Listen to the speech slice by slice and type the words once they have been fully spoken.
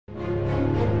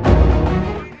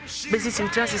besi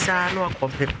simtrasi sa no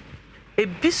akopem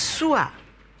ebisu a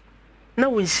na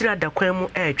wonhira da kwan mu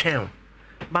etwen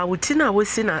ba wutina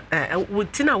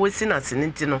wosi na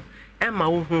senenti no ema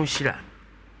wo hu hira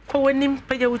ko wanim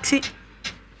pagawuti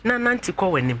na nanti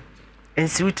ko wanim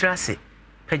ensi wutrase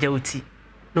pagawuti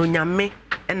no nyame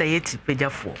na yeti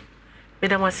pagafo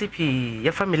medamasipi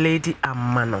ya family lady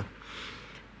amano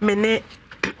mene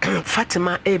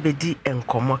Fatima ebedi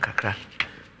enkomo kakra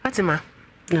Fatima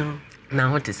no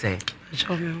na what to say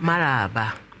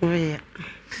maraba oya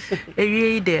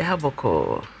ewie ide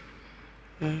haboko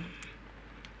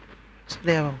so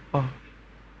there go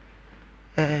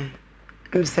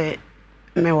me say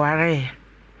me ware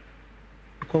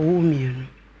ko wumi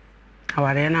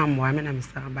aware na amwa me na me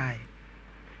san bai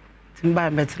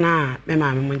timba betna me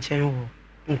ma me nchen ho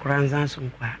nkuranzan so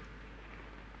nkwa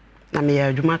na me ya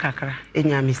adwuma kakra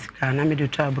enya me sika na me de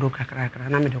to abro kakra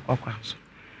na me de kwakwa so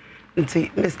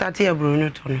nti me start ya bro no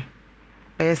to no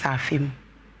e sa fim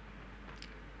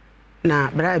na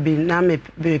bra bi na me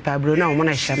be pa bro na mo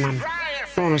na hye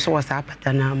no so was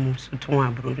apata na mu so to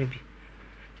abro no bi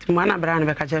ti mo na bra na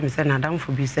be ka che me se na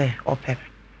damfo bi se opem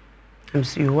am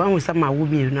si you wan we sama wo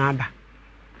bi no aba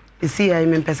isi ai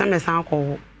me pesa me san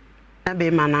ko na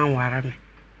be ma na nwara me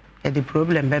e the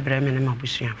problem be bra me na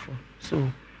mabusuafo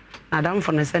so na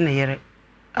damfo no se na yere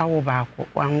awo ba ko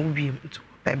wan wo bi to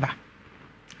peba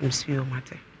am si you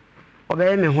mate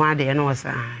obe me ho ade na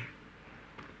osa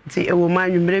ti ewo ma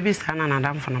nwumre bi sa na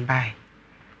damfo no bai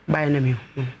na me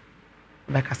hu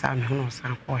be ka sa me hu no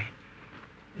san ko e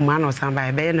ma no san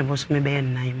bai be ne bo so me be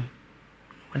nan mu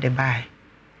o de bai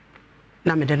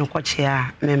na me de no kwache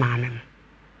a me ma me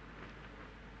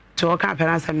to ka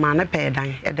pera se ma na pe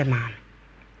dan e de ma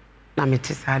na me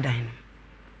ti sa dan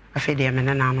afi de me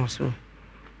na no so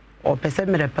o pese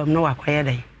me de pam no akwaye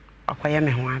dan akwaye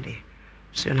me ho ade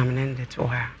so na me ne to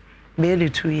ha be the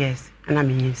 2 years na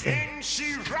me yin se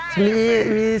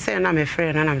me se na me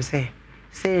frɛ na me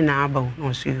se na aba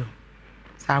no so yo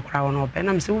sa akra won ope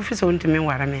na me se wo fi so ntimi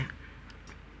wara me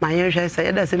ma yen hwɛ se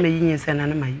e da se me yin se na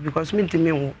ma because me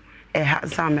ntimi wo e ha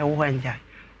sa me wo anja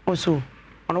oso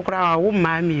ono kra wo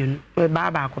ma mi nu we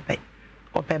ba ko pe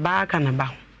ope ba ka na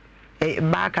ba e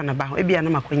ba ka na ba e bia na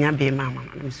makonya be ma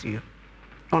na me so yo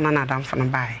ona na dam fa na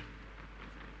ba e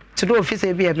to do office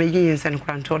e bia me yin se na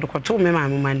kra nto do ko to me ma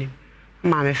mani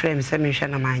ma me frɛ me se me hwɛ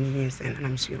na ma yin se na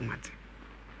me so yo mate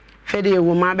fede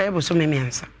wo ma ba e bo so me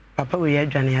miensa papa we ya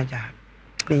dwane aja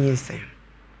me yin se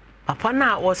papa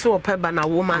na wo so ope ba na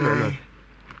wo ma no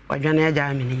wadwane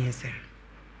aja me yin se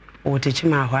o techi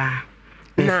ma ho a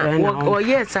na o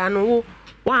yes anu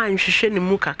wan hwehwe ne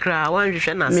mu kakra wan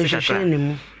hwehwe na se kakra ne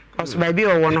mu cause baby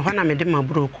o wono ho na me de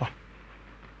maburo ko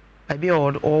baby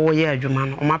o ye adwuma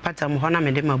no o mapata mu ho na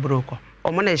me de maburo ko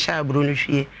o mo na hye aburo no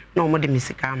hwie na o mo de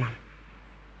misika ama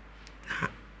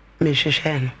me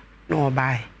hwehwe no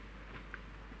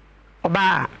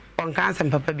oba on kansa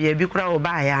papa bia bi kura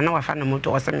oba ya na wafa na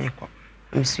moto o se me ko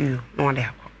msiu no o de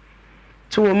akọ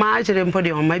to o ma agere mpo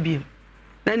de o ma bi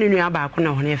na ninu aba akọ na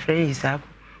ho na efren Isaac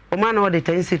o ma na o de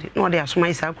tansiri na o de asoma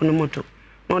Isaac no moto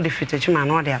na o de fitachi ma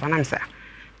na o de aba na msa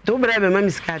do bra be ma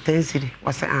misika tansiri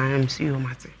o se am msiu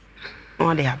mate na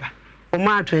o de aba o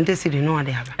ma 20 cedi na o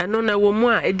de aba eno na wo mu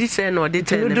a edi se na o de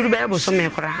 10 no duru be bo so me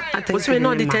kura o se na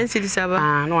o de 10 cedi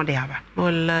saba na o de aba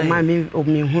wallahi o ma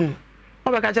mi hunu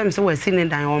o be ka cha me se wasi ne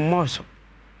dan o mo so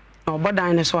na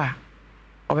obodan ne so a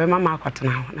obe mama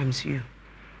akotena ho na msiu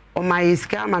o ma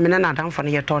iska ma me na damfo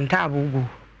ne ye tonta abugu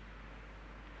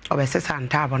obe sesa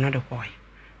nta abo no de koy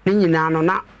ni nyina no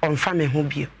na onfa me ho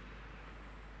bio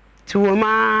ti wo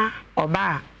ma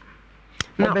oba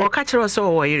na o ka kire so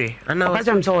wo yire ana o ka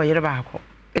jam so wo yire ba ko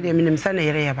e de minim sa na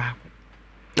yire ye ba ko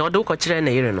na o do ko kire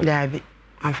na yire no dabi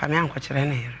anfa me anko kire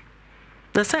na yire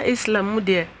na sa Islam mu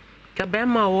de ka be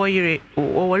ma wo yire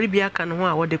o wori bia ka no ho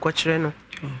a wo de ko kire no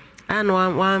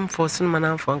ano one force man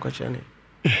am for anko kire ne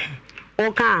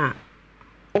o ka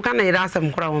na yire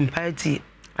asem kura won party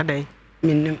adai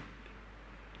minim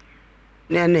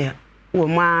nene wo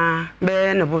ma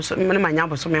be na bo so me ma nya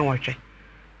bo so me wotwe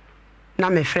na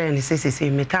me friend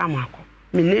sesese me ta amako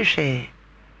me ne hwe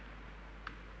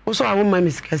wo so awo ma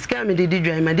miska me de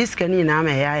dwan ma diska ni na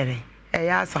ma ya ere e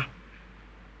ya asa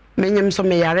me nyem so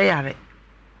me yare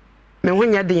me ho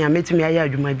nya de ya metumi aya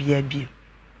adwuma bia bi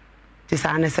ti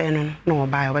sa ne se no no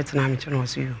ba ya wetina me che no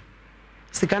so yo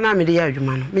sika na me de ya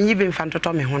adwuma no me yibe mfa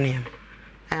ntoto me ho ne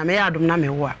ya me ya adom na me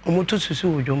wo a omoto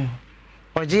susu odwom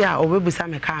oje a obebusa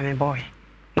me ka me boy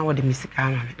na wo de misika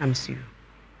ama me na msiu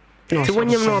no ti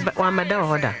wonyem no wa mada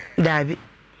hoda dabi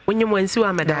wonyem wansi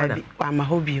wa mada hoda wa ma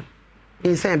hobio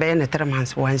insan be ne 3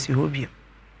 months wansi hobio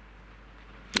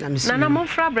na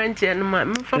momfra branch no ma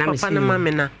momfra papa no ma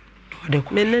me na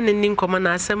me ne ni nkoma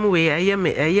na asem we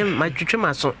ayem matwetwe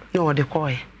maso na ode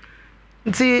koy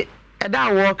nti eda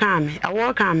awo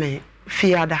kan me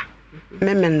fiada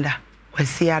memenda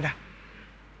wasiada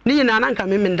ni nyina na nka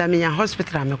memenda me ya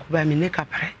hospital amekuba me ne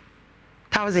kapre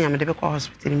 1000 am de be ko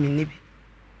hospital me ni bi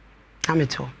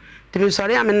ameto de be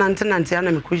sorry am nante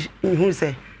ana me ko hu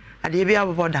se ade bi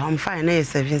abobo da on fine na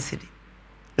 7 cedi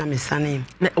na me sane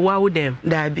na wa wo dem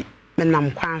da bi me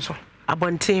nam kwan so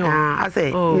abonten ho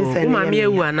ase ni se ma me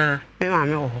ewu ana me ma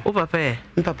me ho o papa e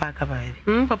papa ka ba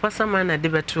bi papa sama na de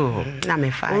beto ho na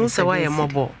me fa on se wa ye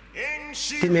mobo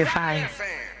di me fa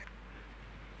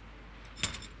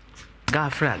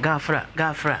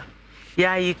gafra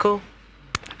ya yiko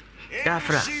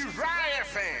gafra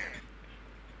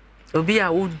obi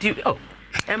a wudi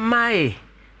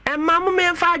emma mo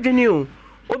me fa adwene o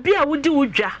obi a wudi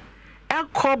wudwa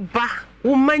ekoba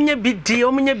wo manya bi di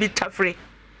o manya bi tafre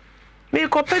me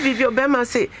kopa bibi obema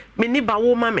se me ni ba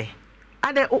wo ma me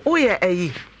ade o ye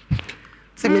ayi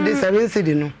si me de 7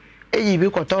 cedi no eyi bi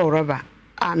koto roba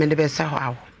a me de be se ho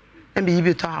awo na bi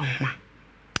bi to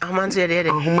ahoma nso ye de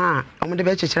ahoma o de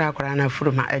be chechira akora na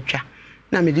furu ma atwa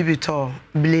na me de bi to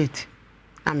blade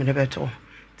na me de be to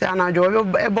ti anajo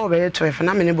e bo be 12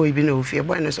 na me ne boy bi na ofie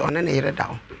boy no so one na yire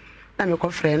dawo na me ko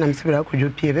frɛ na me se bra kodwo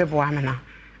pie be bo amena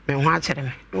me ho akere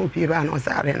me no pie ba na o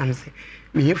sare na me se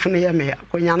me yefunu ye me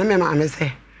konya na me ma me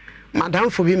se madam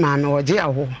fo bi ma me oje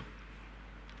awo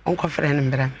on ko frɛ ne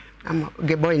mbra na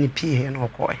ge boy ni pie na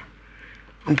okoy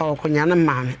ampa konya na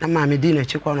ma me di na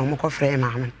chikwa no mo ko frɛ ma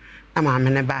me na ma me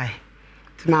ne bae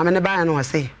ti ma me ne bae no o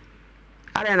se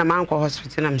are na man ko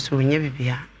hospital na me so nya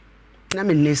bibia na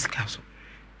me neska so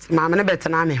ti ma me ne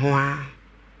betena me ho a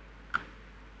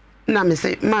na me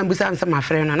se ma busa me se ma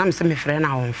frɛ no na me se me frɛ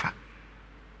na wonfa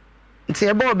nti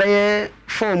e bo be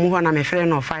form ho na me frɛ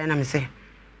no fa na me se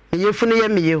me yefunu ye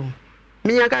me ye o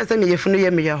me nya ka se me yefunu ye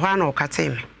me ye ho na o kate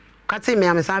me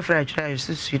am san frɛ atwira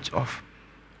so switch off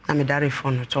na me dare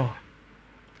phone no to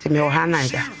ti me o ha na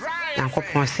ja na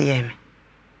kopon se ye me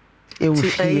e wo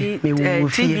fie me wo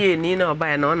fie tibie ni na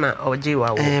oba na ona oje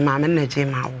wa wo ma me na je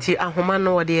ma wo ti ahoma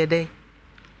no wo de ede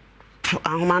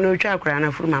ahoma no twa akura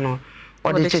na furuma no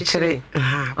o de chechire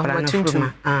akura na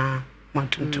furuma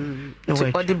matuntum no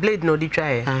way o the blade no di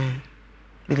try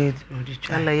blade no di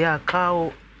try ala ya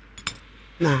kawo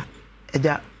na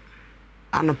eja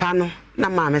anopa no na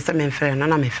ma me se me frɛ no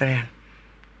na me frɛ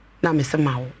na me se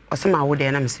mawo o se mawo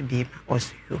de na me se bi o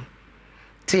se yo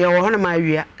ti ye wo ho na ma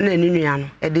wia na ni nua no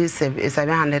e de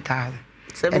 700,000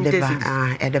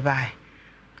 e de ba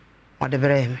o de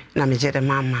brɛ me na me je de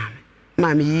ma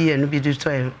me yi no bi du to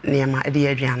ne ma e de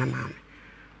aduana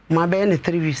ma be ne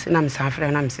 3 weeks na me sa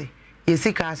frɛ na me se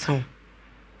yesika so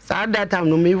sa data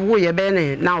no me wo ye be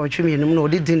ne na otwe me no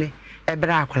odi dine e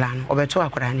bra akola no obeto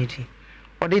akola ne di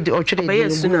odi otwere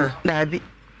di no da bi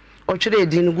otwere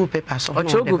di no gu paper so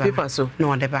otwere gu paper so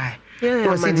no de bai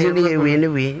no si di ne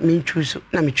we me choose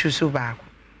na me choose ba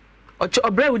ko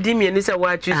obra udi me ni se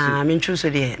wa choose me choose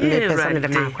de me pesa me de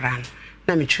ma akola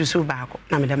na me choose ba ko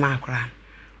na me de ma akola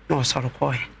no so ro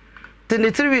ko e de ne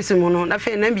 3 weeks mu no na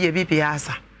fe na bi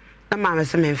asa na ma me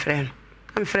se me frɛ no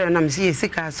am frɛ na me si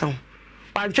sika so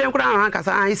wa twen kura na aka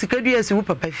sa sika dua si wo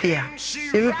papa fie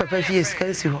mi papa fie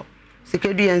sika si ho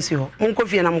sika dua nsi ho mon ko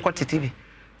fie na mon ko tete bi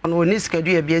ono oni sika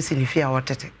dua bi asi ni fie a wo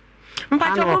tete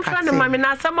mpa cho mon fra na mami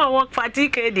na asama wo fati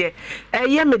ka de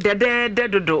eye me de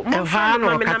dodo mon fra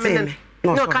na mami na me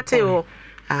no kate ho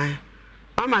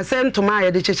mama se ntoma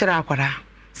ye de chechira akwara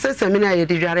se semina ye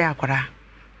de dware akwara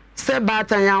se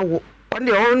batan ya wo on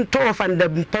the on to fan the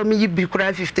pami bi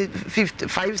kura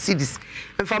 55 cedis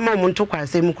mfa ma mo nto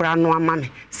kwase mu kura no ama me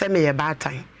se me ye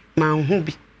batan ma hu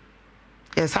bi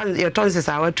ye san ye tonse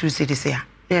sa wa 2 cedis ya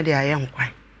ne de aye nkwan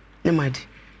ne madi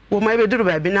wo ma be duru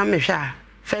ba bi na me hwa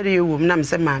fere ye wo na me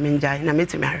se ma me njai na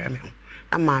metimi ahwe me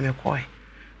na ma me koi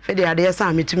fe de ade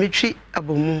sa metimi twi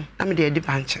abomu na me de adi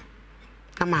banche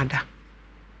na ma da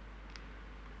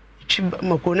twi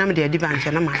mako na me de adi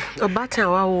banche na ma o batan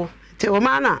wa wo te o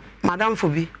mana madam fo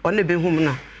bi one be hum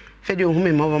na fe de ohum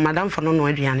me mo madam fo no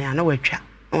aduane na watwa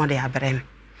na de abrɛ me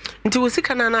nti wo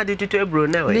sika na na de tutu ebro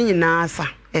na we ni nyina asa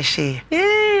ehye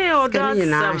o da ni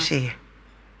nyina ehye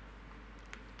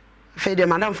fe de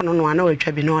madam fo no na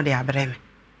watwa bi na de abrɛ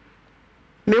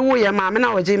me wo ye ma me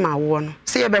na woje ma wo no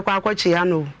se ye be kwa akɔkye ya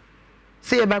no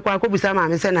se ye be kwa akɔbusa ma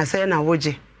me se na se na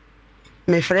woje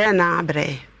me frɛ na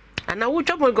abrɛ ana wo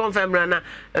chop confirm na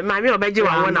ma me obeje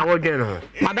wa wona wo dwen no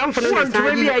madam fo no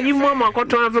san yi ayi mo ma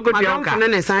koto afa ko madam fo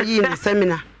no san yi ni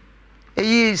seminar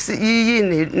yi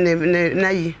ne na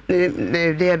yi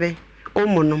ne de be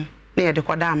omunum ne ye de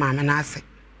koda ma me na ase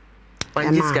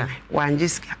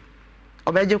wanjiska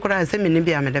obeje kura se minni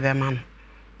bia me de be ma no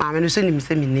ma me no so nim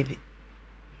se minni bi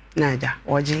na ja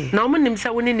oje na omo nim se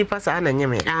woni nipa sa na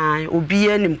nyeme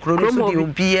obi anim kuro so di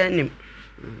obi anim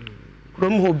kuro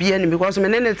mo obi anim because me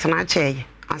ne tena cheye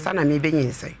asa na me be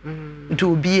nyinse nti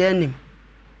obi anim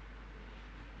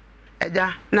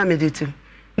eja na me ditu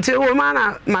nti o ma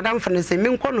na madam fane se me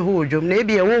nko no ho odwom na e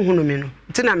bia wo hunu me no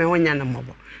nti na me honya na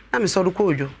mmobo na me so do ko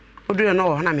odwo odure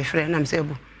no ho na me frɛ na me se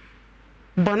bu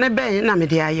bone be na me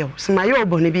de ayo se ma yo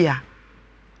bone bia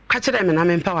ka kire me na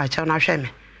me mpa wa cha na hwɛ me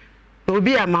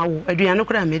obi amawo aduane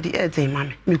kura me di etin ma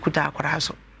me kuta akora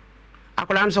so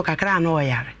akora so kakra na o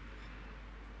yare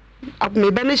me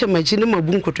be ne shemachi ne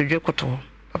mabu nkotodwe koto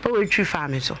papa we twi fa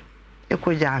me so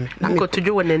ekoja me na me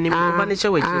nkotodwe wona nim ba ne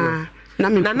shewachi no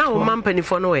na o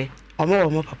mampanifo no we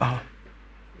omo papa ho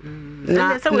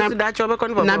na se we da cho be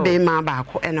kon papa na be ma ba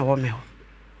ko ene wo me ho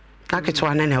na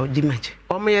ketwa na na di machi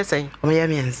omo yesen omo ye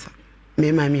miensa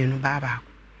me ma mi no ba ba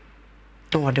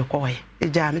to wode ko ye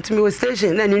eja me timi wo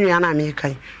station na ni nua na me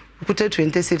kan kuta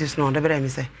 20 cities no de bere mi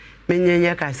se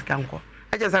menyenye ka sika nko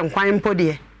aja sa nkwan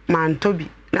mpode ma ntobi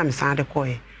na me san de ko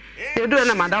ye e do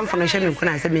na madam fo no hye me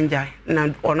nkuna se menja na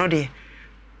ono de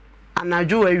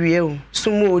anaju awie o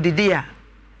sumo odidi a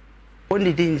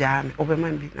ondidi nja me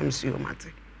obema bi na me suyo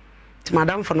mate ti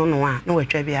madam fo no no a na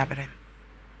watwa bi abre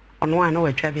ono a na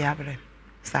watwa bi abre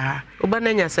sa oba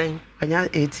na nya sen anya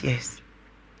 8 years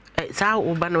sa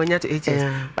oba na nya 8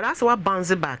 years but as what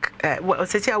bounce back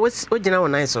say o gina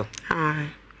won so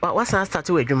what start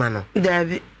to adwuma no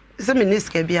dabi se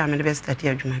miniska bi a me be start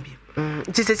adwuma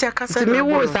bi ti say akasa me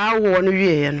wo sa wo no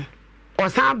wie no o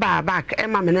sa ba back e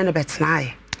ma me ne betena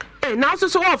ai now so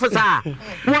officer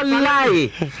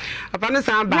wallahi apane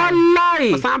san ba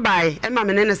wallahi san ba e ma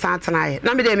me ne san tena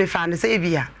na me de me fa ne say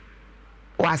bia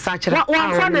wa sa kire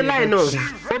wa fa the line no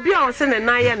obi a o se ne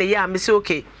nan ya ne ya me say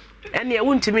okay ene e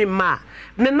wuntimi ma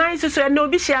ne nan so ene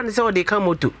obi hia ne say o de ka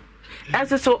moto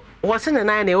ese so wo se ne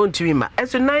nan ne wuntimi ma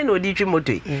ese nan na odi twi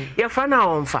moto ye fa na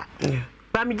on fa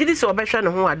ba me gidi so obehwe ne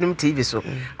ho adum TV so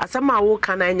asama wo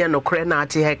kana anya no kore na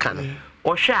ate he ka no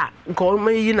ohwa nko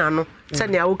ma yi na no se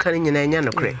ne awo kan nyina anya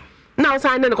no kore na o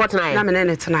san ne ko tena na me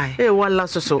ne tena walla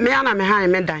so me ana me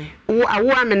han me dan wo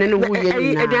awo a me ne wo ye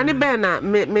ni na aduane be na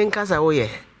me nkasa wo ye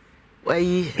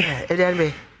ayi aduane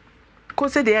be ko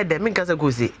se de de me nkasa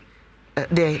ko se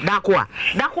de dakoa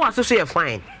so ye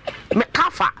fine me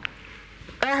kafa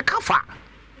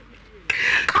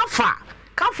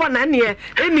na ne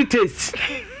any taste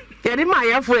ye di ma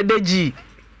ya fo edaji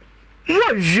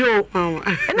wo jo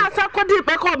na sa ko di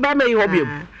be ko ba me yi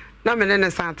hobiem na me ne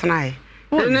sa tena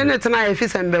ne tena fi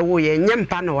sembe wo ye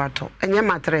nyempa no wato enye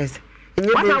matres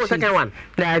enye what was second one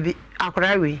dabi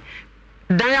akora we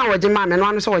dan a woje ma me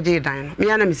no so woje dan no me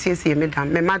ya na me siesie me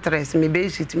dan me matres me be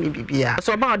sheet me bibia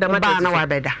so ba da matres na wa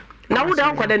beda na wo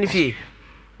da nkoda ni fie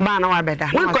ba na wa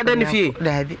beda wo nkoda ni fie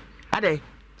dabi ade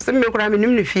se me kora me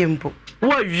nim ne fie mpo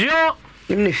wo yo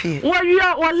nim ne fie wo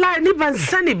yo wallahi ni ban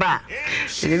sani ba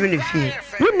nim ne fie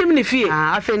wo nim ne fie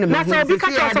afa ne na so obi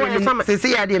ka so wo sama se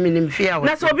ya de me nim fie a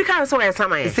na so obi ka so wo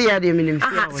sama ye se ya de me nim fie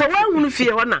aha so wo hunu fie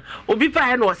ho na obi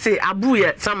pa he no se abu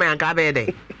ye sama ya ga be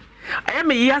den I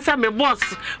am a me boss,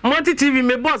 Monty TV,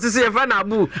 me boss is a fan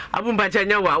abu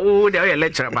Bachanya, oh, they're a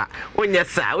lecturer. Oh, yes,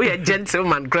 sir, we are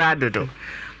gentleman graduate.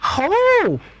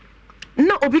 Oh,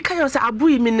 no, because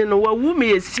Abu meaning no woman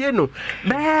is Sieno,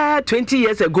 bad 20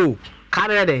 years ago.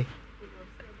 Carade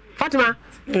Fatima,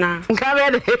 no,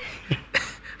 Carade.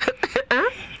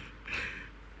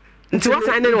 What's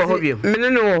I know of you?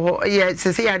 Minno, yes,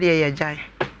 see, I did a jai.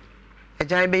 A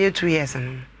jai be 2 years.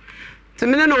 So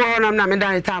me no wo na me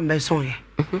dan time be so ye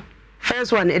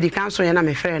first one edi kan so ye na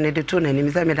me friend edi to na ni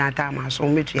me dan time so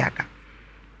me tuaka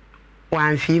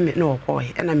wan fi me no ko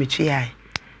ye na me tuai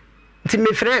ti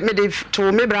me friend me de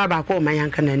to me bra ba ko man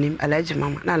yanka na nim alaji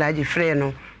mama na alaji friend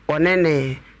no one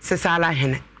ne sesala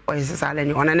hene o sesala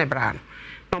ni one ne bra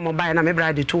no mo ba na me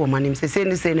bra de to wo manim se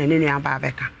ni se na ni nua ba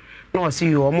beka na o si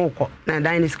yo mo ko na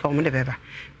dan ni ska mo de beba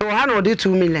no ha no de 2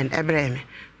 million ebre me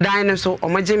dan so o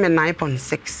mo gi me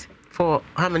 9.6 for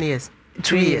how many years?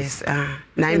 2 years.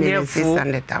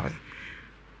 9,600,000.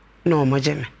 No,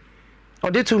 Mojeme.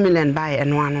 Or the 2 million buy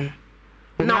and one.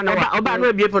 No, Oba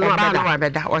no be no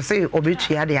beda. Or say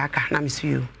Obichi the aka na miss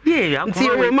you. Yeah, I'm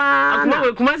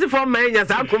coming from my yes,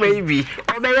 I'll come maybe.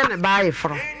 Obey and buy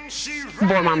from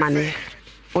Boma money.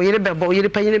 Or you be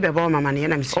paying be Boma money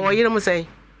and I'm so you know say.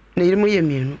 Near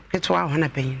me, it's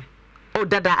 100 paying. Oh,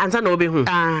 Dada, answer no be who.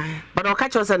 But I'll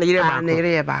catch us and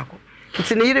a back. It's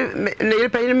near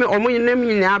paying me or more name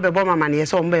you be bomber money,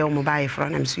 so be on mobile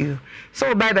from MCU.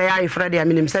 So bye I Friday, I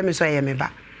mean, semi so I am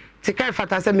back. tika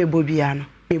fata se mebo bia no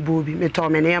mebo bi meto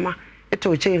me nema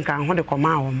eto chain kan ho de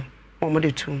koma wo mo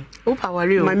de tum wo pa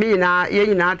ware o mami na ye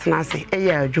nyina atena ase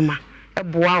eye adwuma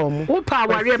eboa wo mo wo pa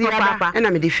ware papa na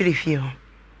me de firifie ho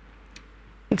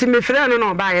nti me frɛ no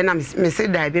na oba ye na me se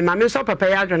dai bi mami so papa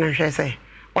ya adwona hwɛ se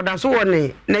oda so wo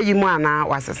ne na yimu ana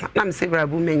wasesa na me se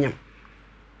brabu menyam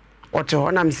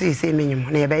oto na me se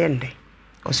menyam na ye be ye nde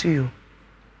osuyo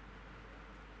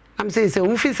am say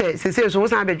wo fi say so wo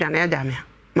san bedwane ya jame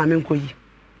mami nkoyi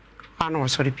ana wo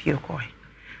sori pie koy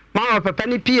ma o papa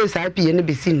ni pie sa pie ne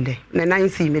besinde na nan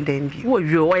si me dem bi wo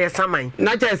wi wo ye saman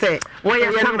na che say wo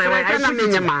ye saman wa na me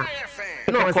nyama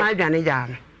no wo san bedwane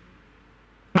jame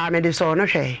ba me de so no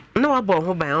hwe na wa bo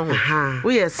ho ban ho wo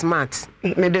ye smart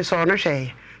me de so no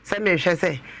hwe say me hwe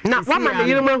say na wa ma me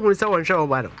yiri ma hu say won hwe wo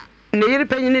ba no ne yiri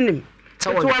panyin nim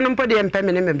to wa no mpo de mpa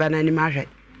me ne me ba na ni ma hwe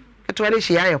to ani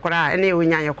hia ye kora ene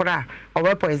onya ye kora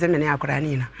oba poison me ne akora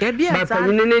ni na ba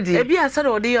panyin ne di e bia sa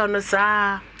do de yo no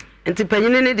sa nti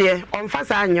panyin ne de omfa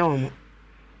sa anya omo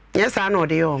ye sa na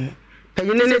ode yo omo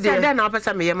panyin ne de se na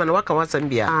opesa me ye ma no waka wasam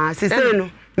bia sise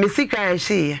no me sika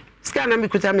hie sika na me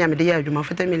kuta me amede ya adwuma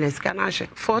fata me sika na hye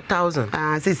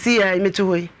 4000 sisi ya me tu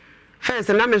hoyi first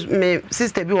na me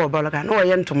sister bi wo bologa na wo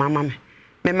ye ntoma mama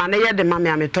me ma na ye de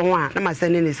mama ameton a na ma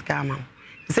sene ne sika mama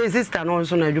say sister no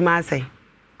so na adwuma asai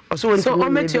so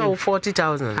met you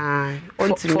 40,000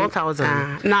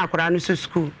 4,000 na akora no so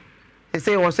school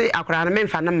say wo say akora no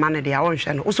memfa na man de a won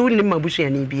hwe no so wonni mabusu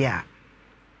ani bia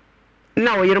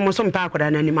na wo yere mo so mpa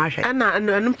akora na ani ma hwe na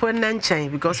npo na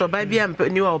nchan because oba bia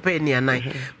ni wa opa ni anan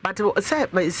but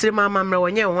say sire mama mre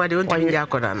wonye ho ade ontumi ya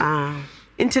akora no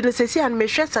nti no sesi an me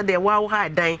hwe sa de wa wo ha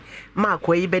dan ma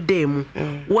akwa yi beda mu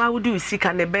wa wo du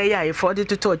sika ne be ya e 40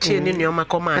 to touch ni nyoma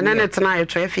koma na tena ye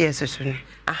 12 years so ni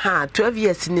 12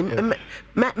 years ni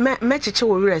me chiche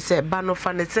wo wire se ba no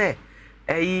fa ne se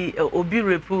obi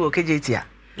repu okejetia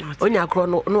onya kro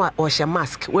no o hye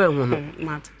mask we hu no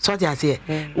so dia se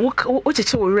wo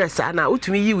chiche wo wire se na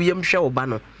utumi yi uyem hwe wo ba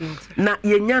no na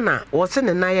yenya na wo se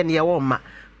ne na ye ne ye wo ma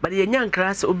but yenya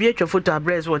nkras obi atwa photo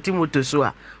address wo timoto so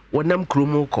a wonam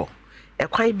kromo ko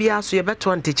ekwan bia so ye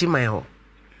beto antechi man ho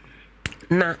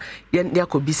na ye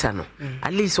akobisa no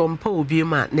at least ompa obi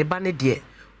ma ne ba ne de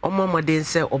omo modern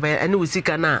se oba ene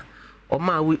usika na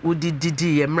oma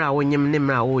udididi ye mra wonyem ne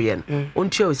mra wo ye no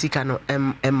ontua usika no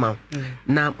emma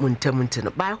na muntamunte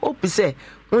no by hope say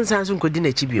wonsan so nkodi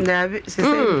na chibio na se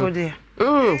nkodi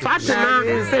fatima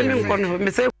se mi nkono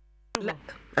me se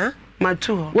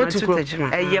matu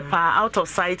ye pa out of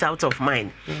sight out of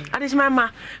mind adishima ma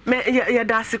me ye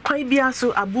da se kwan bia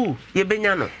so abu ye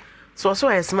benya no so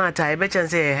smart I be chan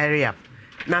say hurry up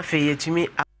na fe yetumi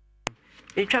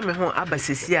etwa me ho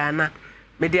abasesi ana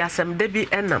me de asem da bi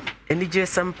enam enije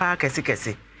sampa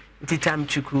kese ntitam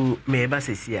chuku me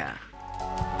basesi a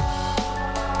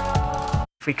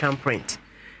African print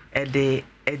edi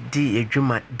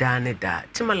edwuma dane da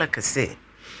timala kese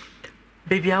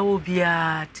baby awo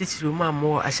bia titiru ma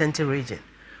mo Ashanti region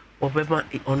obeba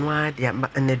onwa de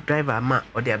ne driver ma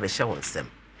ode abehye wonsem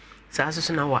sa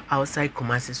so na wa outside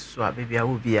Kumasi so a baby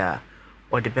awo bia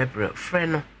ode bebre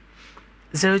freno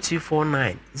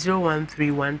 0249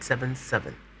 013177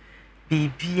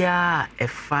 bibia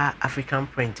efa African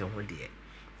print ho de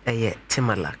eye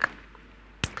Timalak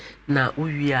na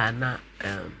uwia na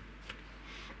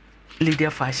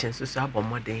Lydia Fashion so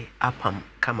abomode apam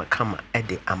kama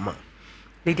ede ama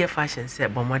Lydia Fashion say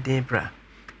abomode bra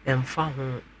emfa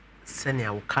ho sene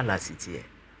awo color city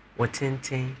wo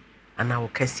tenten ana wo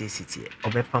kase city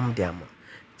obepam de ama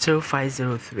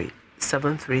 0503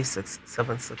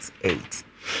 736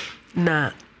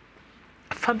 na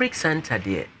fabric center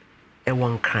de e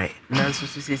won kran na so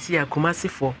sisi akomasi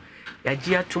fo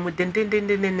yaji atum den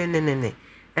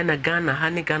ena Ghana ha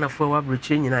ne Ghana fo wa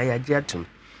broche nyina yaji atum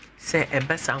se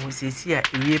ebesa ho sisi a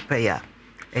ewie peya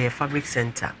e fabric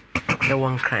center e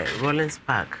won kran Rollins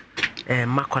Park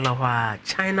Makola wa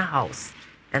China House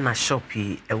ena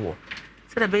shopi ewo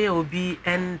se da be ya obi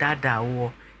en dada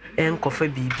wo en kofa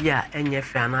bibia enye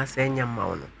fe anase enye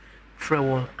mawo no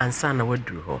frewo ansa na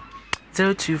waduru ho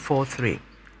 0243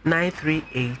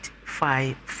 938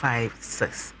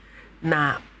 556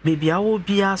 na bibia wo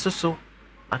bia soso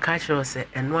makachiro se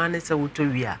eno ane se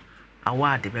wotowi a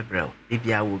award bebrel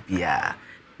bibia wo bia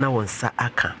na wonsa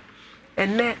aka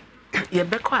enne ye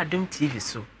beko Adom TV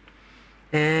so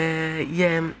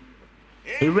ye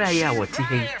ewura ya woti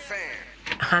hei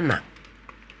Hana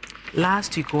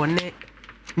last week one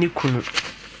ni kunu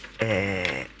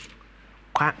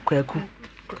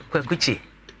kwakuche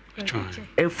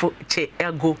efo che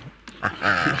ego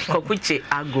kwakuche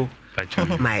ago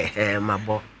my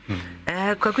mabo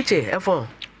kwakuche efo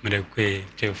Madakwe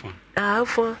telephone.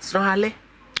 Phone, Snohale.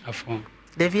 A phone.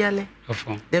 Deviale. A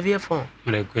phone. Devia phone.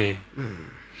 Madakwe.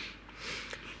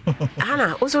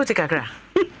 Hana, also take a cra.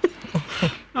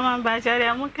 Mama Bachari,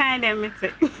 I'm kind of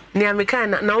it. Near me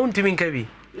kind now to me, Kabi.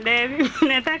 David,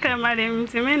 Netaka, Madam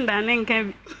Simenda, and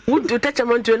Kabi. Would you touch a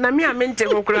month to Namia Mente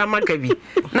Mokra Makabi?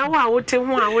 Now I would tell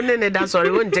one, I wouldn't that's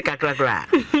or won't take a cra.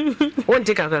 Won't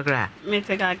take a cra.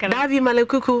 Metaka, Davi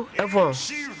Malakuku, a phone.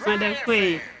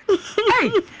 Madakwe. Hey,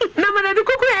 no matter the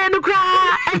cuckoo and the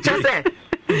cry. I just said,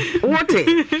 what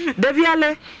it?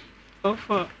 Deviale. Oh,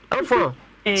 for.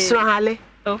 Snohale.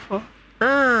 Oh, for.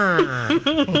 Ah,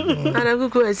 and a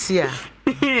cuckoo is here.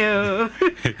 Yo,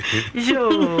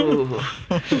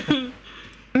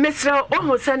 Mr.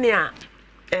 Omosania,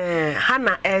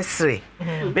 Hannah Esri,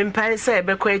 Mimpai say,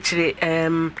 Bequetri,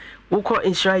 Wuko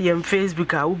Insurance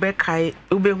Facebook, Ubekai,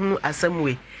 Ubehu, as some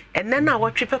way, and then I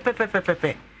watch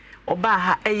pepe.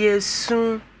 Oba eye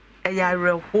sun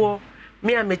eyare ho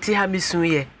me ameti ha misun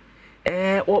ye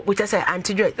what we say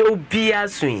anti-dread obia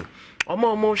sun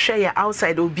omo hwe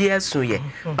outside obia sun ye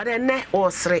but then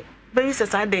osre be say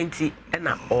identity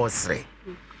na osre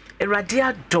erade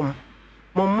adom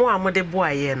momo amode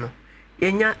boaye no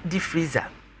yenya di freezer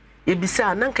ye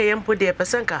bisa nanka yempo de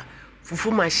pesanka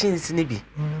fufu machines ni bi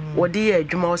wode ye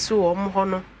adwuma so omo ho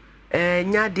no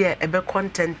nya de ebe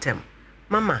contentem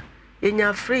mama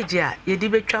yenya fridge a yedi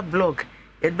betwa blog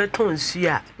beton su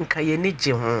a nka ye ne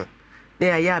je ho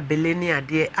na ya bele ni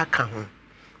ade aka ho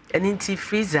eni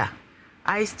freezer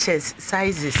ice chest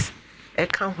sizes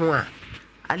eka ho a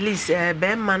at least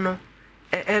be ma no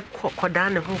koda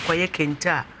ne ho koye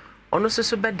kenta ono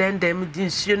so be dendem di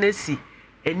nsuo na si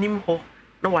enim ho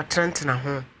na watrant na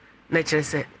ho na kire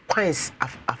se coins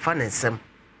afa na nsem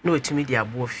na otumi di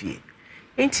abo fie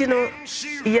enti no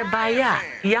ye baya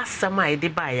ya sama ide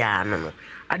baya no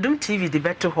Adom TV de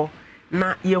beto ho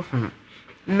na ye hu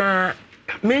na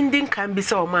mending kan bi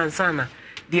se o mansa na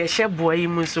de hye boa yi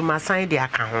mu so masan de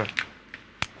aka ho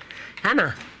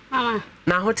Hana Mama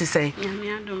na ho te say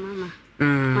Nyame adom mama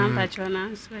Mama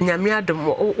chona so Nyame adom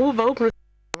wo ba wo kunu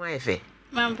wa efe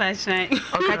Mama chai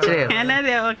o ka kire ena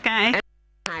de o kai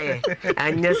aye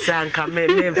anya sanka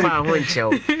me fa ho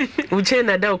nchew uche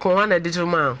na da ko wana de to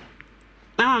ma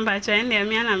Mama Bacha and the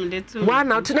Amiana de two.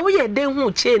 One out to know ye den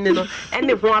who chain no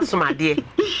any ho asomade.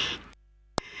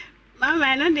 Mama,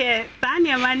 I know the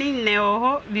Tanya money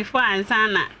never before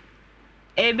Ansana.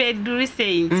 Ebe duru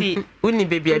saying, Uni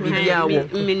baby, I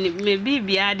be maybe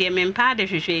be a dear men party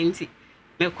shanty.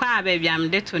 Me qua baby, I'm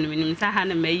dead to him,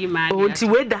 Sahana may you man. Oh, to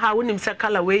wait the how him sa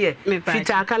color way,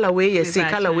 fit our color way, say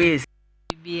color ways.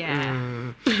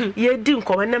 Ye didn't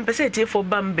come and empathy for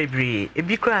bam baby. A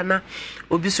big crana,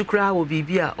 obisukra will be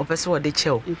beer or person what they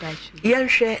chill. Yan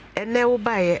share and never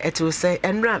buy it to say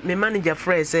and rap me manager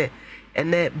phrase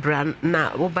and that brand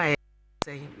na will buy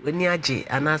say when yaji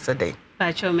and answer day.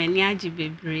 Pacho me yaji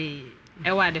baby.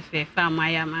 A word of fair farm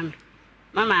my mamma.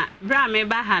 Mama, bra me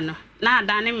bahano. Na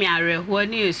dane me are who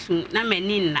knew soon, na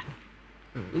menina.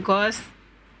 Because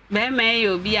be may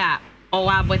you be a or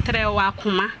wabotre wa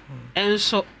kuma.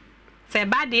 Enso se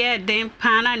ba de den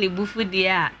pana ne bufu de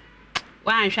a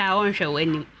wan hwa won hwa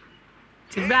wani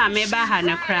ti bra me ba ha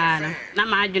na kra na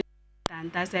ma adwene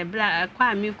tanta se bra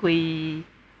kwa mi koyi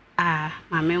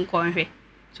ma me nko hwe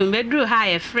so me duru ha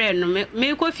ye frɛ no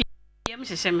me ko fi yem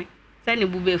hyehye me se ne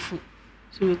bubefu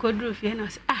so me ko duru fi na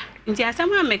se nti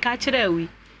asɛm a me ka kyerɛ awi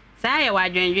sa ye wa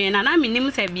adwenwen na me nim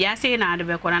se bia se na de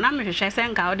bɛkɔ na me hwehwɛ se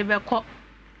nka wo de bɛkɔ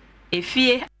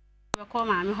efie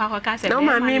no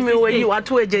mami me we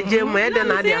watu ejeje mo e de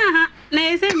na dia na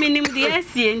ese minim de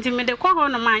asie nti me de kɔ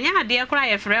hɔ no ma nya de kora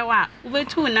ye frɛ wa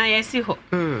ubetu na ye si hɔ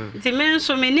nti me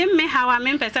nso minim me hawa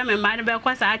me mpɛsɛ me ma de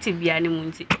bɛkɔ sa ate bia ne mu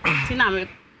nti na me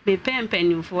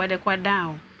pempanimfo de kɔ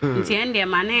down nti ende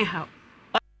ma ne ha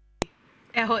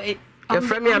ɛhɔ your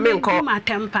friend me nko ma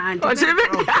tempa nti o se me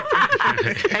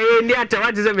eh ni ata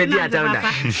what is me di ata da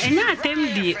enya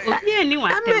atem di obi ani wa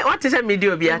tem what is me di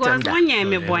obi ata da wonya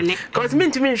me bone cause me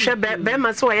ntimi nhwɛ be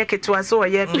ma so ye ketwa so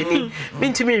ye peni me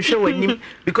ntimi nhwɛ wanim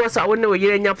because I won't know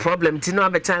ye nya problem ti no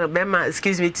abeta be ma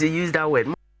excuse me to use that word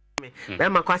be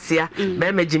ma kwasia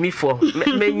be ma jimi for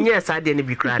me nya sa de ne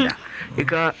bi krada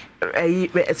because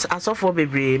asofo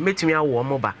bebre metumi awo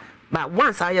mo ba but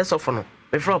once I sofo no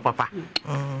me from papa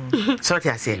so what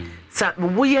I say sa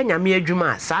wo ye nyame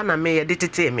adwuma sa na me ye de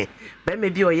tete me be ma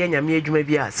bi o ye nyame adwuma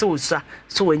bi a so osa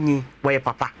so wanyi wo ye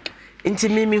papa nti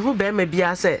me hu be ma bi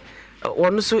a se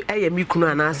wono so eye mi kunu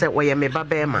ana se wo ye me ba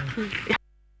be ma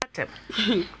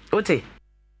ote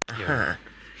aha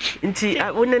nti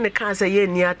wonne ne ka se ye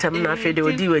ni atam na afi de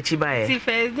odi wachi ba ye ti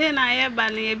first day na ye ba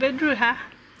ne ye beduru ha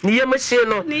Ni yam hye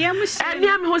no. Ni yam hye. Eni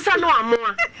am ho sa no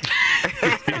amoa.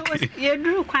 Ye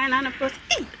duru kwan na no pos.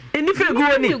 Eni fe gu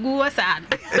oni. Gu wasa.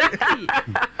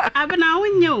 Abena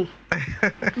wonyo.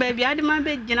 Baby adima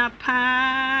be gina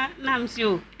pa na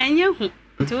msio. Enye hu.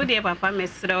 Ti wo de papa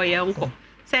mesre o ye nko.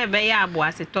 Se be ya abo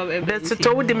ase to be. Be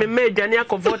to wo de me adwane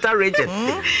akọ voter region.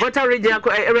 Voter region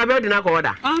akọ Rebel de na akọ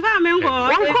oda. Onfa me nko.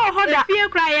 Wonko hoda. Fie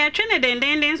kra ye twene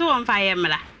den so wonfa ye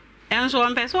mra. Enso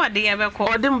wonpe so ode ye be ko.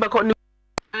 Ode mbeko ni.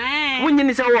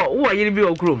 Wunyini se wo yiri bi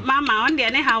okrom. Mama on de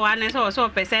ne hawa ne so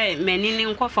pese menini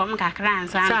nko fom kakra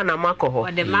ansa. Sa na makọ ho.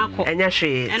 Ode makọ. Enya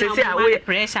hwe. Sesi a we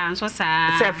pressure anso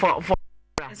sa. Se for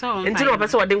Nti no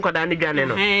pese ode nkoda ne dwane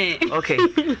no. Okay.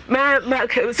 Me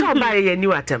so ba ye ni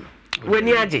watem.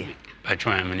 Weni aje.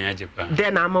 Patron mani aje pa.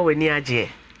 Den ama weni aje.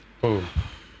 Oh.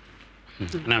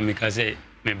 Na mi ka say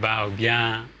me ba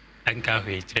obia anka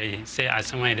hwe kire say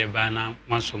asema de ba na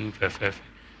wasom fefefe.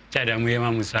 Chada mu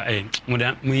yema musa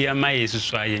muda mu yema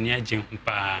yesusu aye ni aje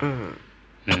mpa.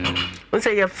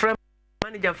 Unse your friend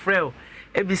manager frel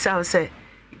ebisa wo say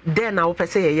den na wo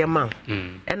pese ye yema.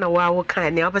 E na wo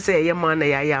kan ne wo pese ye yema na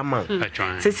ya yama.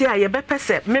 Sesi aye be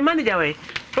pese me manager we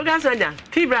program manager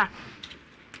fibra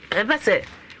e pese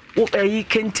wo yi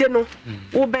kente no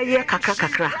wo be ye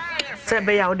kakra se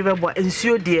be ya wo de be bo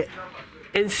ensuo de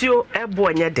ensuo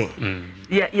ebo nya den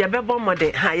ye be bo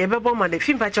mode ha ye be bo mode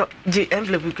fimpa cho gi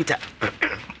envelope kita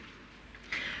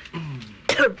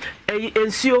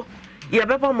ensuo ye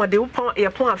be bo mode wo pon ye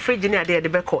pon a fridge ni ade de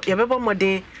be ko ye be bo mode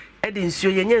e de ensuo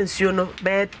ye nya ensuo no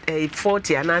be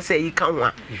 40 ana se yi kan ho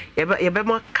a ye be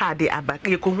mo card aba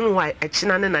ye ko hu wa e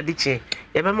china ne na de chi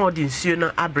ye be mo de ensuo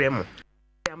no abremo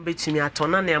betumi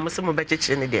atona na amse mo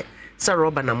becheche ne de se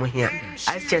roba na mo hia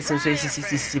ice chest nso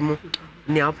esisisi mu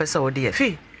ne opesa wo de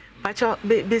fi pacho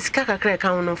be sika kakra ka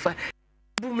ho no fa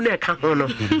bum na ka ho no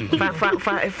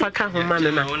fa ka ho ma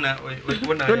no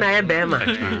na ye be ma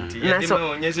na so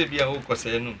onye se bia wo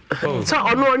kose no so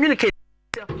ono onwini ke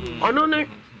ono no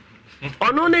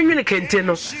nwini kente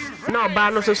no na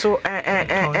oba no so to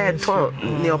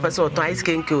ne opesa to ice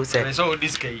kenke o se so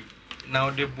this kai now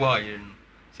the boy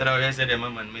Sara we said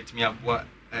mama met me aboa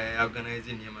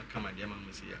organizing him come at dem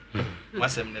musia.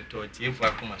 Masem ne to tie fu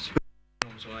akoma so.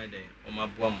 So I dey o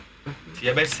maboa mo.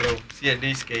 Tie be sew, see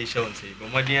this case show say,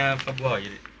 but modern fa boa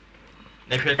yire.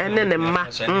 Na hwe ko. Ene ne ma.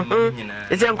 Ese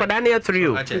nkoda na 3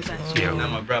 o. Na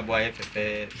ma bra boa ye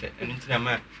fe. Enu tina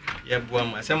ma ye boa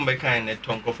mo. Asem be kan ne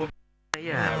tonkofo.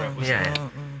 Yeah.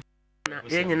 Na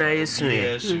ye nyina yesu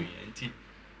ye. Nti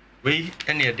we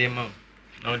ene ye dem ma.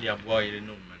 Na o dia boa yire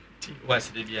no. Was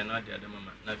the dear not the other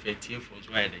mama, not fair tear phones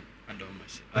riding. I don't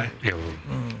must.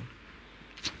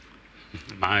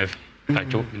 My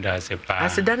patcho does a pa. I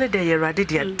said, Danny, they are ready,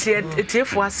 tear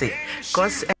for us,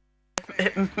 because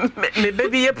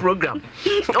maybe a program.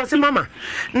 Or say, Mamma,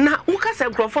 now who can say,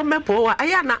 go for my poor, I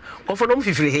am not, or for them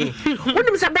 50. When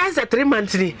you say, that's a 3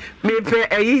 months, may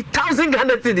pay 1,000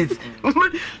 Ghana cedis.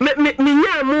 Me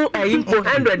more a impo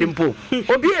 100 impo.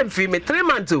 Or be a fee me 3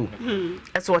 months.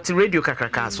 That's what the radio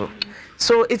kakakaso.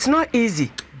 So it's not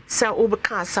easy. So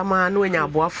overcast sama no nya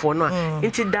boa for no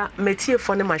into that metie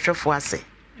for ne mahwe for ase.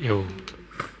 Yo.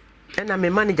 And I'm a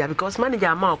manager because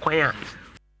manager ma kwan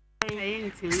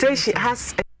say she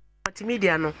has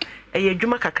multimedia no e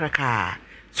adwuma kakraka.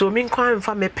 So me kwan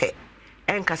mfa me pe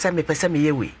enka se me pese me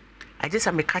yewe. I just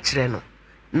am me catch no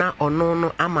na ono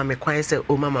no ama me kwan se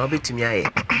o mama obetumi aye.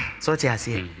 So ti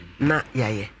ase na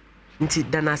yaye. Nti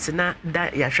danase na da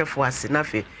ya hwefo ase na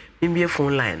fe me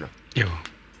phone line no. Yo.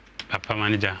 Papa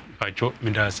manager, patcho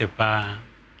me da se pa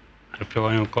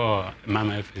alpewon ko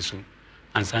mama efesu.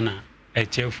 Ansana e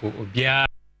chefu obia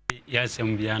ya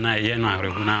sembia na ye no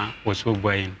ahreguna woso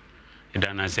gwayin.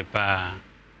 Idana se pa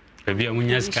bia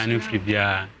munya scan free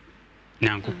bia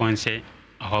nyankopon se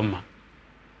ahoma.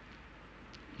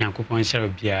 Nyankopon se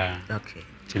bia. Okay.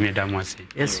 Timi da mo se.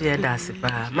 Yes, we da se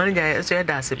pa. Manager, yes, we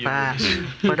da se pa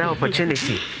for that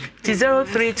opportunity.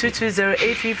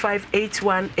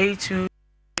 032208358182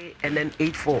 and then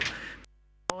 84.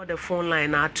 All the phone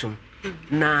line atum.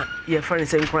 Na your friend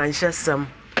say crunch some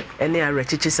and they are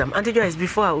rechichi some. Auntie Joyce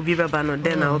before I will be baba no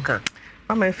then I okay.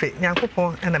 Mama efe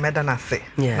nyankopon na meda na se.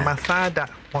 Na masada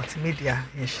multimedia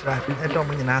inshira Adom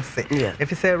nyina se.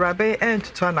 If you say rabe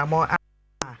entutu na mo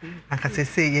akase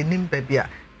say yenim babia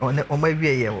on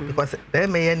omawie ye because be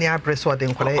me ye ni abrese ode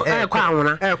nkole kwa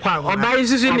anwona oba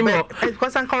isusu ni mo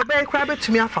because anka oba kra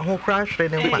betumi afa ho kra hwere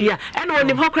ne nkwa yeah and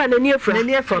oni ho kra na ni afra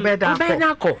be da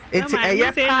ko enti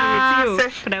eye pa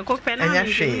se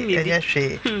enya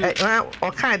hwe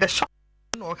o kind the shop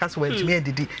no ka so wantumi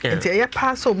adidi nti eye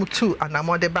pass o mutu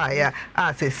anamode ba ya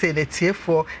a se ne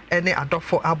tiefo ene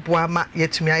adofo aboama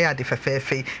yetumi aya de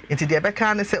fefefe nti de be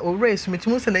ka ne se o race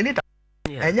mutumu se na ni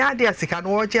enya ade asika no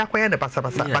woje akoye ne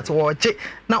basabasa but woje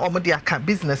na omode aka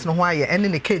business no ho aye ene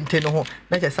ne kente no ho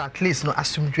na just at least no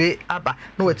asumdwe aba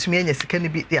na watumi enya sika ne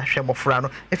bi de ahwe mofra no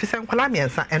efise nkwala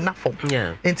miensa enafo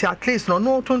nti at least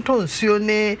no tonton nsuo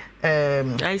ne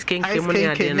ice king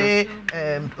ne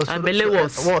abele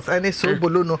was ene so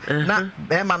bolo no na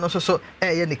be ma no so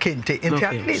eye ne kente nti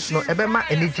at least no ebe ma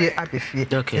enije abefie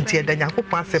nti edanya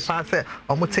kopon asepa se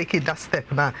omo take that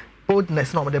step na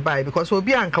boldness no the buy because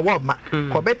obi anka wo ma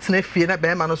ko betena fie na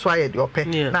be ma no so aye de ope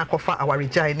na akofa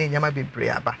awaregya ne nyama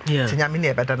bebre aba tinyame ne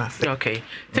ebeda na se okay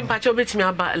timpacho betimi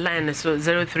aba line so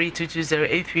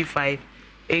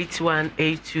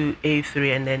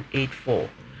 03220835818283 and then 84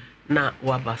 na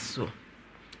wabaso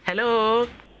hello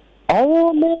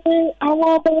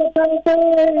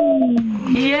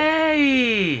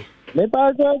yay me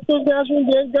pasa tu ya sun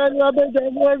de gano be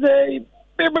de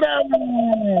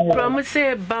From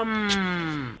say bam.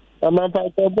 I'm pa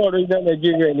to board in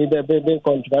Nigeria ni the baby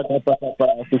contract papa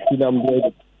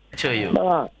 1500. Show you.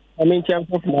 I mean chance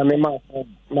of my with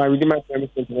my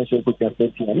family international put your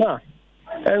safety na.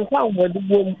 And how would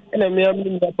you and me am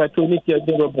that opportunity of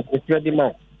the ready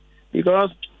man.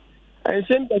 Because I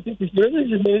same that it is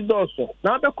really also.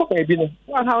 Now the cook maybe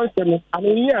one house and I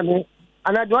mean and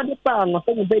I do the pan no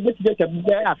say baby to get a big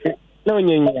after. No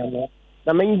nya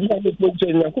na mengi ade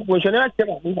project na ku position na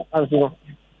tell me anso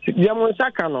dia mo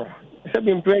saka no se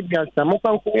bi pregnant na mo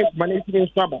fan ko e managing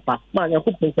so abapa ma nya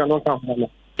ku position no kan ho.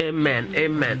 Amen.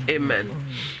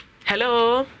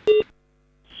 Hello.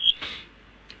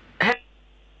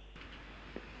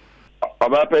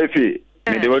 Obra pefi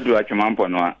me de wodu atwemampo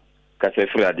no a ka se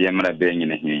firi ade mra be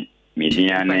nyine hi me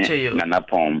dia ne na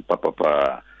napom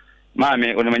papa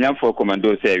Mame, onimanyafo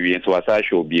komando se awie so asa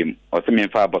hwe obiem. O se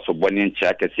memfa abosobone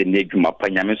ntia kese na adwuma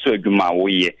panyame so adwuma wo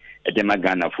ye ede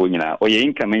magana fo nyina. O ye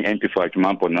incoming MP for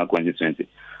adwumampo na constituency.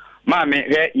 Mame,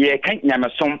 ye kan nyame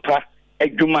sompa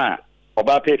adwuma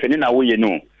oba pefe ni na wo ye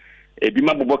no. Ebi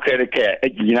mabobo kreke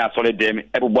agina asole dem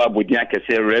ebobo abodi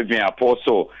akese reverend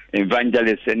apostle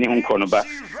evangelist ni hunkono ba.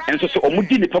 Enso so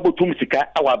omudi ni pabotum sika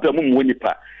awa abra mu mo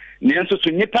nipa. Ni enso so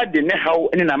nipa de ne hawo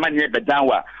ni na manye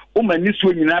bedanwa. Umani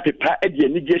so nyina pepa ade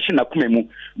anigation akomemu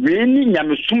we ni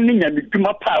nyamesum ni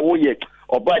nyamedwuma pa wo ye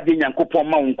oba de nyankopon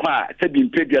ma wonkwa a sabi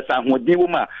mpredua sa hode wo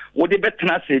ma wo de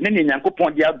betena se ne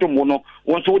nyankopon de adom no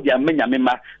won so wo de amanyame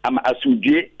ma ama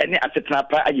asumdue ene asetena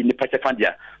pa aye ni pachefa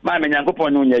dia ma me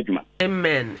nyankopon no nya adwuma.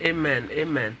 Amen.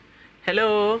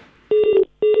 Hello.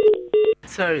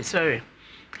 Sorry.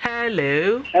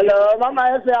 Hello,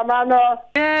 Mama Efe Amano.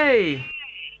 Hey.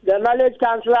 The knowledge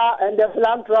counselor and the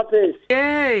philanthropist.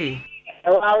 Yay!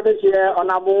 How this year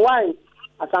on Abu Wine,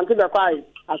 Asante Bekwai,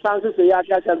 Asante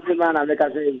Sayaka Champion and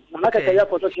Mekase. Namaka ya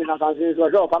position Asante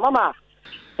was up. Mama,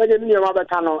 say the minimum of the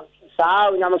cano. Sa,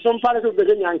 Yamasum Palace of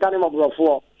the Indian Canum of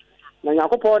Rofo.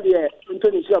 Nanyakopo de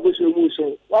Indonesia Busu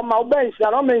Muso. One my bench, I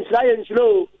don't mean science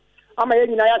slow. I'm a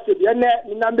young Nayati, and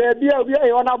number be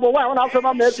on Abu Wine, after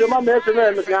my mess, on Abu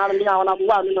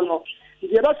Wine.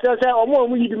 The doctor said, "Oh, more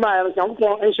we be my and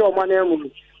show my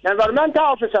name." The environmental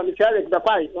officer, Mr. the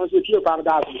fight, wants to keep our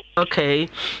dad. Okay,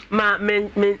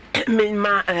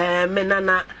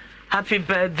 menana, happy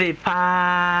birthday,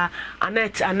 pa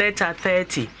Annette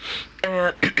 30.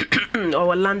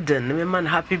 Or London, me man,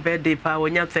 happy birthday, pa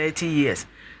when you're 30 years.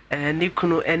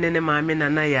 Nikunu enene mami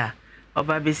nanaya, or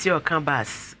babisi or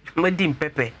cambas, Medim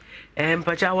Pepe, and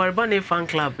Pacha Bonnie fan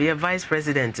club, your vice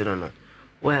president, you know.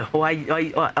 Well, why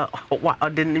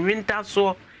the winter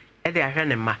so at the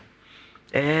Ahanema.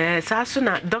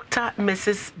 Sasuna, Dr.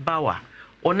 Mrs. Bauer,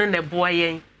 on the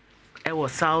boy, I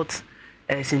was South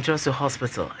St. Joseph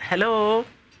Hospital. Hello,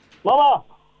 Mama.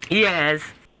 Yes.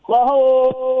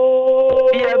 Oh,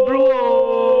 yeah,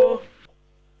 bro.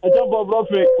 I jump on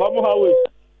Brophy. Come on,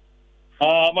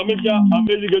 Mamma, I'm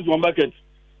busy going to one bucket.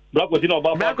 Black was in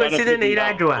about Black was in the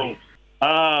Iradua.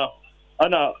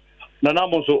 Anna,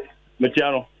 Nanamoso.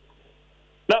 Metiano.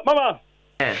 Now, Mama,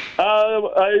 she's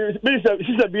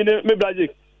a being me blagic.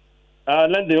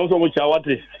 London also much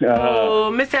awati.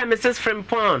 Oh, Mr. and Mrs.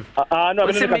 Frimpon. No,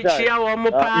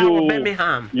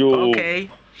 Birmingham. Okay.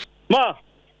 Ma,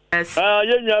 yes.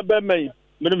 Yeah, Birmingham.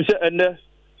 Madam said, and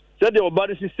said your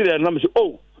body sister and I'm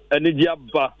oh, and the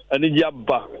jabba.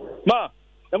 Ma,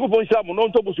 I'm going to say,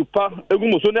 non to super, a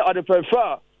gumusone at the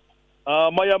prefer.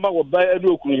 My ma will buy a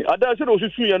new queen. I said, oh,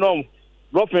 you know.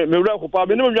 Rope me ra ko pa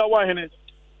me no nwa wa hene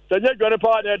se je dware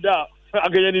pa da da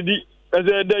agayani di e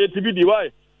se da yetibi di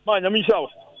why ma nyami shaw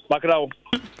bakrawo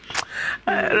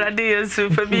Radio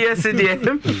Super BSD.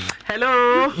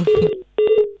 Hello.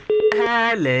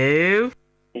 Hello.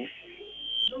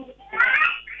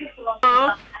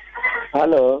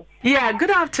 Hello. Yeah,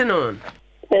 good afternoon.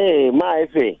 Hey, my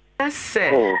friend. Yes,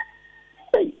 sir.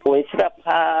 When it's a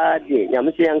party,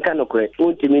 I'm saying, kind of great.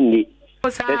 What do you mean?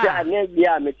 I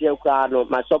never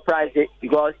my surprise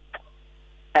because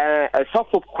a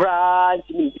soft of crowd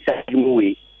me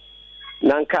movie.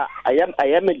 Nanka, I am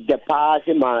at the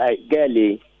party, my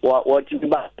girlie. What you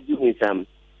about doing some?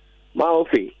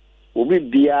 Malfi, will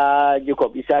be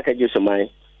Jacob Isaka Jusomai.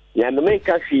 Yam make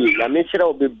us see, I make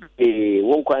sure will be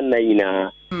one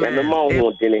quanaina, and the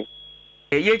mountain.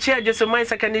 You chair just my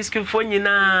secondary school for you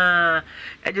na.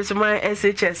 I just my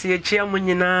SHS, you chairman,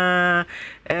 you na.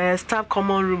 Staff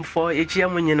common room for you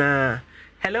chairman, you na.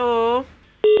 Hello.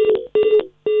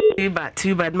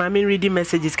 Too bad. Mommy reading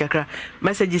messages kakra.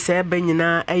 Messages say ben you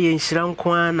na aye nshira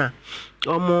nkwana.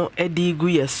 Omo edi gu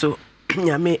yeso.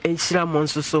 Nyame nshira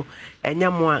monso so. Enya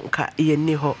mo anka ye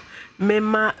ni ho.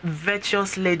 Mema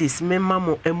virtuous ladies, mema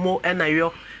mo emo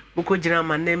enayo. Buko jira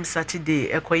my name Saturday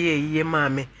ekoye ye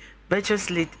mame. Virtuous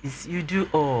ladies, you do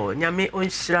all. Nyame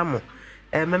onshira mo.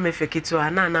 Meme fekitu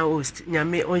anana host.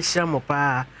 Nyame onshira mo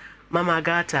pa. Mama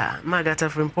Gata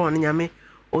from Pon. Nyame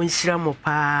onshira mo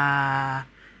pa.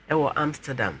 Ewo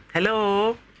Amsterdam.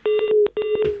 Hello.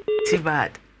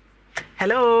 Tibad.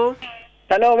 Hello.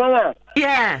 Hello, Mama.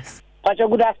 Yes. Pacho,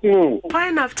 good afternoon.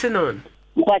 Fine afternoon.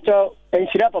 Pacho,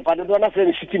 Enshira Papa, don't want to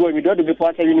say city boy, we don't do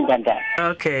before saying Banta.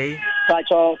 Okay.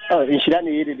 Pacho, Enshira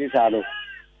needed this ano.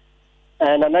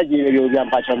 And I'm not giving you the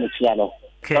Pacho Michiano.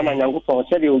 Come on, young people,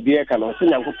 said you will be a canon,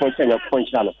 send young people, send a punch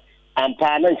channel. And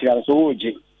Pananchian, so would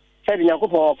you? Said young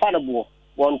people, Fanabo,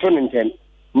 110.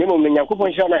 Nemo Minyakupo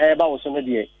Shana Eba was on the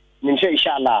day. Ninsha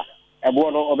Inshallah, a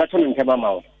born of Baton in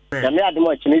Tabamau. Yamia the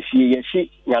much in she,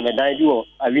 she, Yamada duo,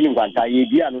 a willing one,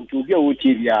 Diana to be a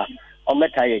Utivia or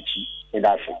Metayachi.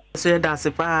 So that's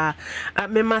a pa.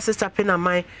 Me my sister Pina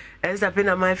my, as a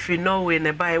Pina my free Norway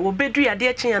nearby. Will be do a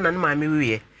dear chin and my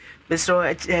me.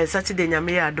 Mr. Saturday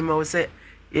Yamia Adom say,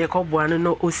 ye cobuano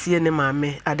no Ocean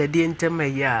mammy at the Dentema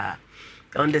ya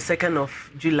on the 2nd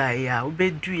of July. Ya, will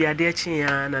be do a dear chin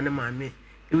and mammy.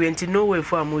 We went to Norway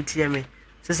for a multi-yammy.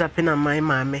 Sister Pina my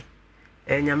mammy.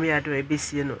 And Yamia do a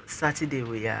BC Saturday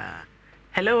we are.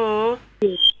 Hello.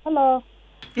 Hello.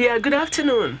 Yeah, good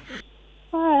afternoon.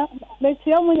 Hi. Let's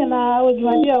see how many now with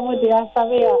my dear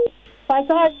Savia. I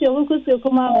thought you could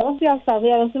come out of your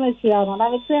Savia as soon as you are on. I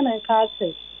was saying a car.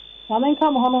 I mean,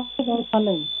 come home.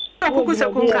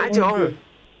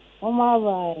 Oh, my.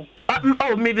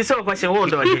 Oh, maybe so. Question.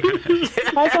 Hold on.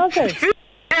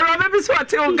 Maybe so.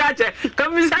 Tell Gotcha.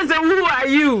 Come, who are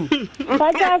you?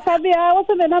 I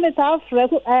wasn't the name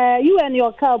of you and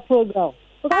your car program.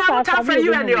 What for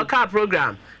you and your car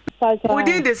program? Who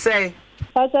did they say?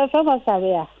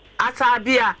 Asabia.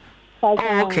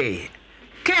 Oh, okay.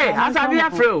 Okay, Asabia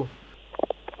Fro.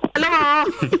 Hello.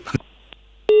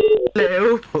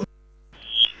 Hello.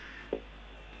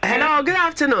 Hello, good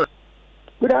afternoon.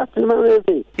 Good afternoon,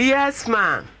 baby. Yes,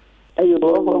 ma'am. Are you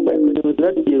number one?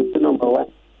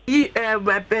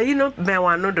 You know, me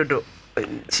one no do.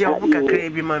 She obuka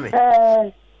krebi mame.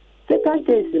 Second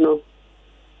case, you know.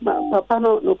 Papa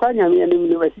no kwanya me anim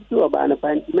university oba na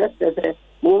pan semester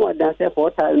mo da se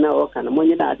portal na o kana mo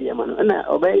nyina ade ma no na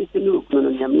obey sinu kunu no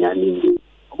nyamia ni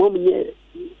mo menye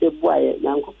e buaye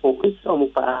yankofo kristo mo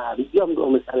pa bi yom do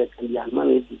mo sabe kan ya ma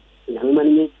me di nyame ma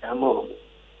ni chamo.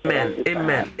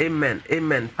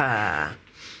 Amen pa.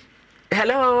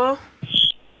 Hello.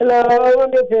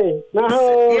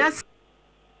 Yes.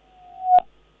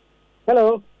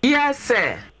 Hello. Yes,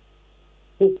 sir.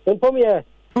 Inform me.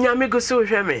 Nyame go so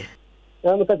hwe me.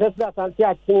 I'm ka testa santi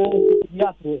akin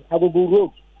yasre agugu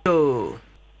road. Oh.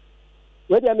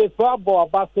 We dey me for abo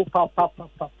ba so pa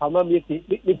ma me ti.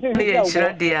 Me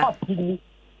chira dia.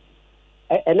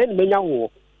 Enen me nyawo.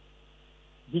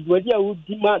 Digwadi a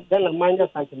wudi ma dan la manya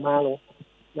santi ma no.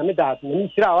 Na me da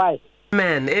me chira wai.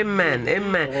 Amen.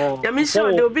 Nyame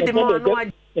chira de obi di mo no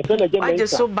waje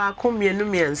so ba ko mienu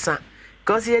miensa.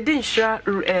 Cause ye din chira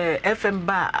FM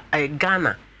ba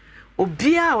Ghana.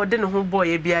 Obia ode ne ho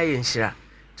boy bia ye nhira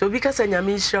to obi kasa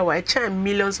nyame nhira wa e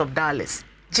millions of dollars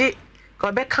je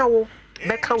ko beka wo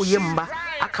yemba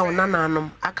aka wo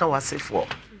nananom aka wasefo.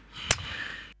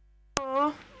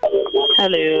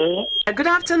 Hello. Good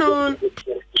afternoon.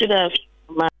 Good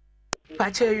afternoon.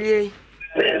 Pachewie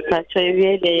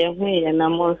de ye hu ye na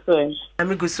mo so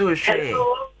ami go so hwe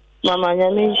mama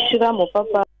nyame nhira mo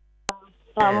papa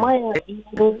mama ya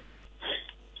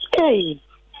hey.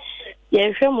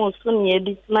 Ye hwe mo so ne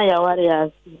edi na ya ware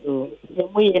asido ye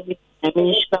mo ye bi na me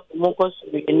nhira mo ko so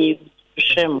ye ni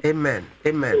Amen.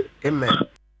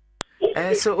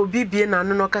 So obi bie na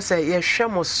no kasa ye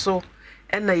hwemo so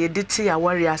na ye diti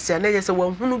aware ase na ye se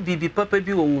wanhunu bibi papa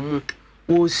bi wo mu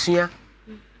wo sua.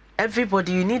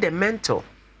 Everybody, you need a mentor.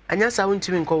 Anya sa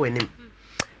wuntimi nko wanim.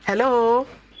 Hello.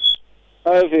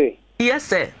 Ivy. Yes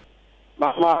sir.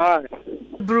 Mama hi.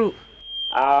 Bro.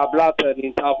 Blatter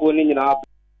in Taponi nyina.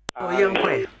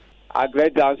 Yankwe. A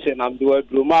great dancer am do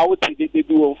blue ma wuti di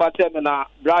do fatem na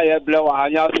braye blewa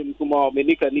anya sim kuma me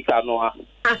nika no ha.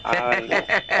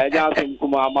 Anya sim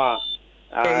kuma ma.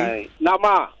 Na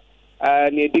ma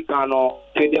ni dika no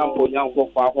twedi ampo nyanko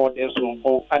kwa ho de so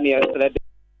ko ani esre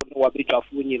wa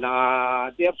bitwafu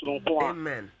nyina de so ko a.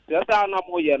 Amen. Yesa na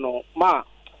mo ye no ma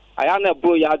aya na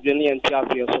bro ya adwene ye ntia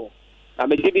se so. Na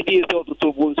me dibidi so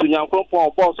to bunsu nyanko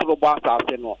po boss ro ba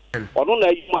asase no. Ono na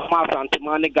yi ma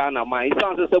asantema ne Ghana ma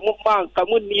isan se mu ma ka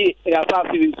mu ni ya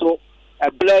asase so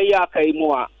eble ya kai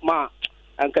mu a ma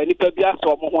anka nipa bi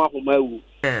aso mo ho ahoma wu.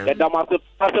 Ya dama se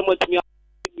pasemo timi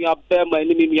ya be ma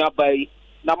ni mi abai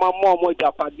na ma mo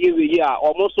japade we ya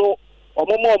omo so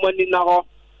omo mo ni na ho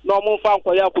na omo fa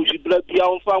nko ya ko hibra bia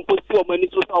omo fa nko si omo ni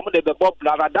so omo de be bob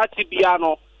bla da chi bia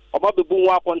no omo be bu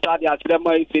nwa konta de akyere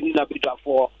ma ife ni na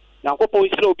bitwafo na ko pon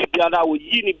sire obi bia da wo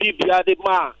yi ni bibia de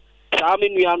ma saa me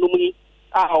nua no mu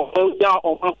a omo ya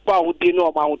omo pa wo de no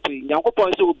omo ahote na ko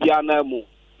pon se obi ana mu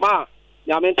ma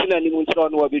nyame ntina ni mu ntiro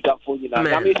no wa bitwafo nyina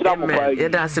nyame sira mo pa ye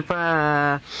da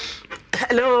sipa.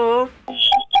 Hello.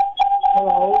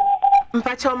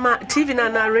 Mpachoma TV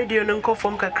na radio nko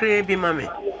form kakre bi mame.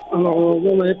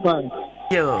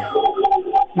 Yo.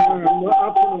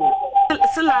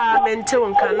 Sila mente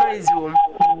won kan noise won.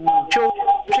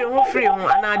 Twe ho free ho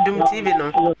ana Adom TV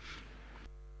no.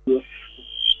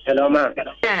 Hello ma.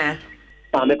 Yeah.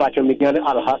 Me pacho mi gane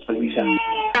al hospital visa.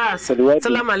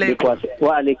 Salam alaikum.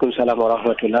 Wa alaikum salam wa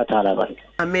rahmatullahi ta'ala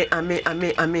barakatuh.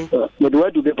 Amen.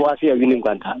 Modu du be po ase ya wini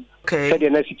kwanta. Okay. Sede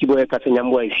na sikibo e kase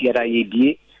nyambo e fiara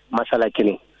yedie masala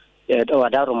kini.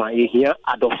 Wadaro ma yehia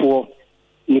adofo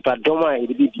nipa doma e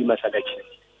bi masala kini.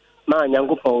 Ma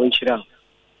nyango po nchira.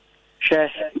 She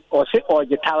ose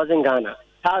oje 1000 Ghana.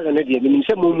 1000 ne de mi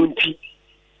se momunti.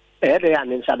 E de ya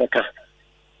ne nsabeka.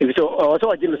 If so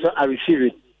oje so I receive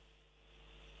it.